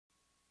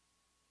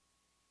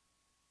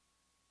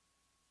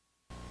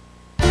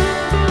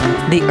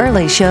The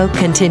Early Show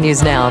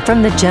continues now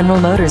from the General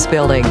Motors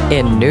Building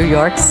in New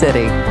York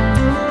City.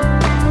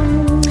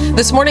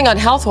 This morning on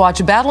Health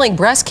Watch, battling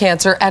breast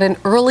cancer at an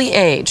early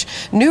age.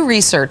 New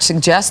research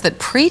suggests that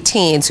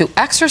preteens who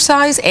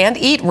exercise and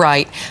eat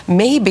right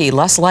may be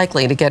less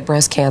likely to get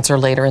breast cancer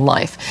later in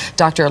life.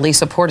 Dr.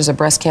 Elisa is a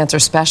breast cancer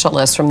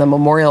specialist from the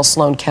Memorial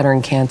Sloan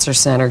Kettering Cancer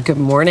Center. Good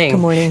morning. Good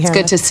morning, It's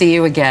good to see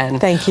you again.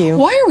 Thank you.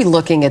 Why are we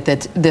looking at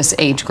this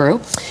age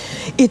group?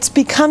 It's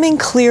becoming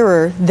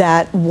clearer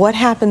that what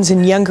happens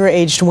in younger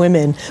aged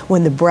women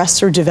when the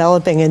breasts are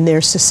developing and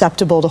they're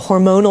susceptible to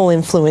hormonal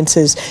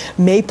influences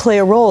may play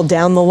a role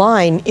down the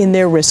line in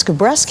their risk of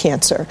breast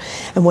cancer.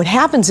 And what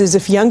happens is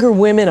if younger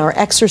women are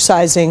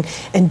exercising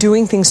and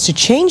doing things to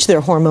change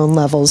their hormone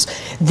levels,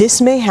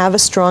 this may have a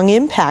strong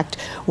impact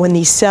when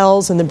these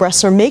cells and the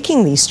breasts are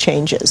making these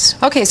changes.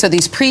 Okay, so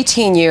these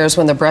preteen years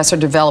when the breasts are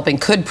developing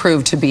could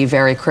prove to be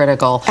very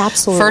critical.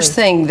 Absolutely. First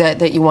thing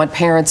that you want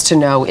parents to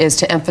know is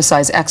to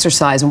emphasize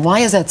exercise. And why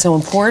is that so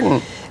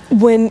important?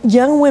 When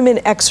young women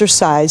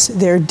exercise,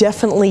 they're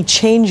definitely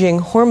changing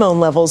hormone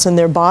levels in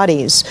their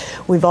bodies.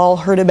 We've all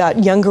heard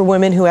about younger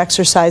women who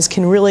exercise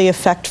can really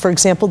affect, for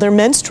example, their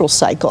menstrual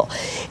cycle.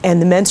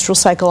 And the menstrual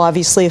cycle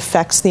obviously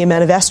affects the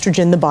amount of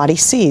estrogen the body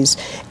sees.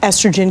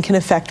 Estrogen can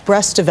affect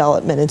breast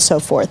development and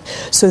so forth.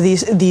 So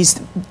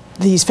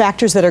these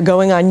factors that are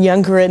going on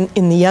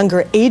in the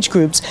younger age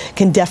groups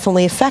can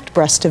definitely affect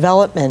breast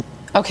development.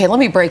 Okay, let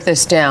me break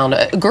this down.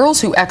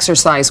 Girls who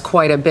exercise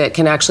quite a bit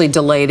can actually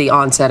delay the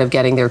onset of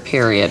getting their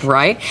period,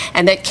 right?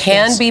 And that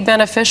can be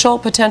beneficial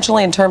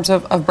potentially in terms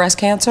of breast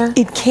cancer?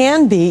 It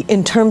can be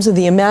in terms of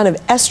the amount of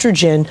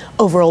estrogen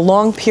over a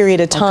long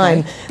period of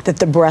time that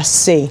the breasts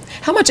see.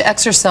 How much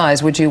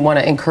exercise would you want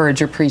to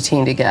encourage your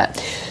preteen to get?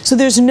 So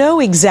there's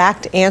no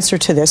exact answer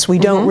to this. We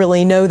don't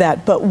really know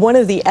that. But one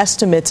of the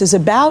estimates is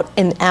about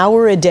an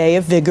hour a day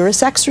of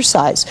vigorous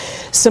exercise,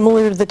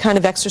 similar to the kind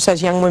of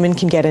exercise young women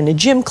can get in a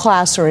gym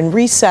class or in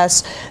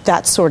recess,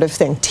 that sort of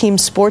thing. Team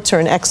sports are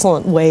an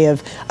excellent way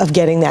of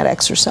getting that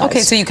exercise.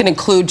 Okay, so you can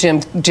include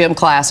gym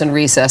class and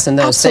recess and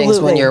those things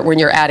when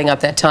you're adding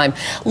up that time.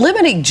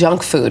 Limiting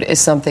junk food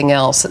is something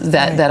else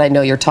that I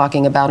know you're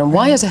talking about. And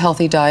why is a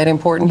healthy diet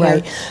important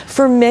here?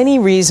 For many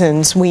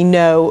reasons, we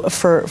know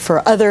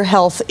for other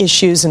health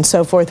issues and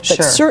so forth,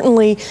 but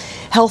certainly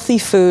healthy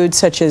food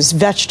such as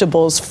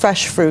vegetables,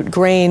 fresh fruit,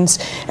 grains,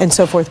 and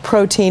so forth,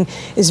 protein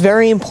is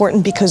very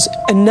important because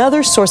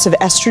another source of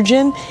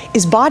estrogen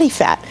is body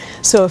fat.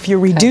 So if you're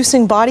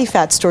reducing body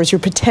fat stores, you're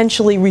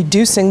potentially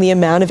reducing the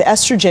amount of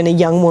estrogen a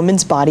young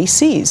woman's body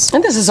sees.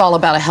 And this is all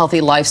about a healthy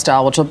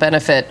lifestyle, which will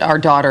benefit our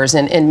daughters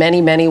in many,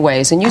 many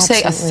ways. And you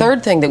say a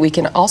third thing that we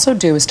can also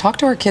do is talk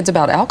to our kids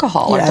about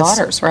alcohol, our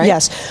daughters, right?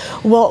 Yes.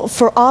 Well,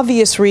 for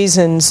obvious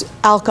reasons,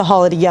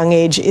 alcohol at a young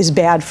age is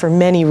bad for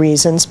many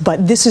reasons,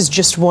 but this is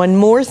just one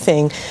more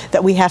thing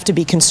that we have to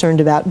be concerned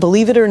about.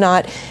 Believe it or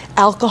not,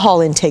 alcohol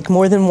intake,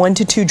 more than 1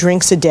 to 2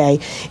 drinks a day,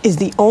 is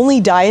the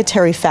only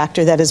dietary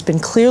factor that has been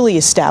clearly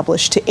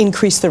established to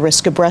increase the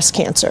risk of breast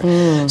cancer.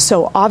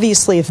 So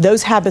obviously, if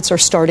those habits are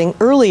starting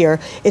earlier,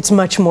 it's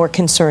much more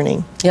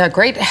concerning. Yeah,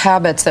 great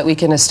habits that we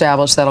can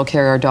establish that'll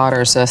carry our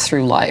daughters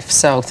through life.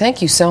 So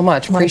thank you so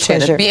much. Appreciate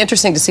it. It'll be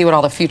interesting to see what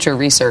all the future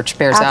research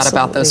bears out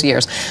about those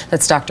years.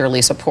 That's Dr.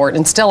 Elisa.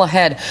 And still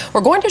ahead,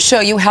 we're going to show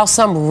you how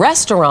some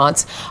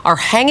restaurants are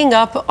hanging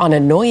up on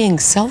annoying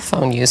cell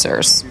phone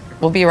users.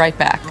 We'll be right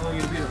back.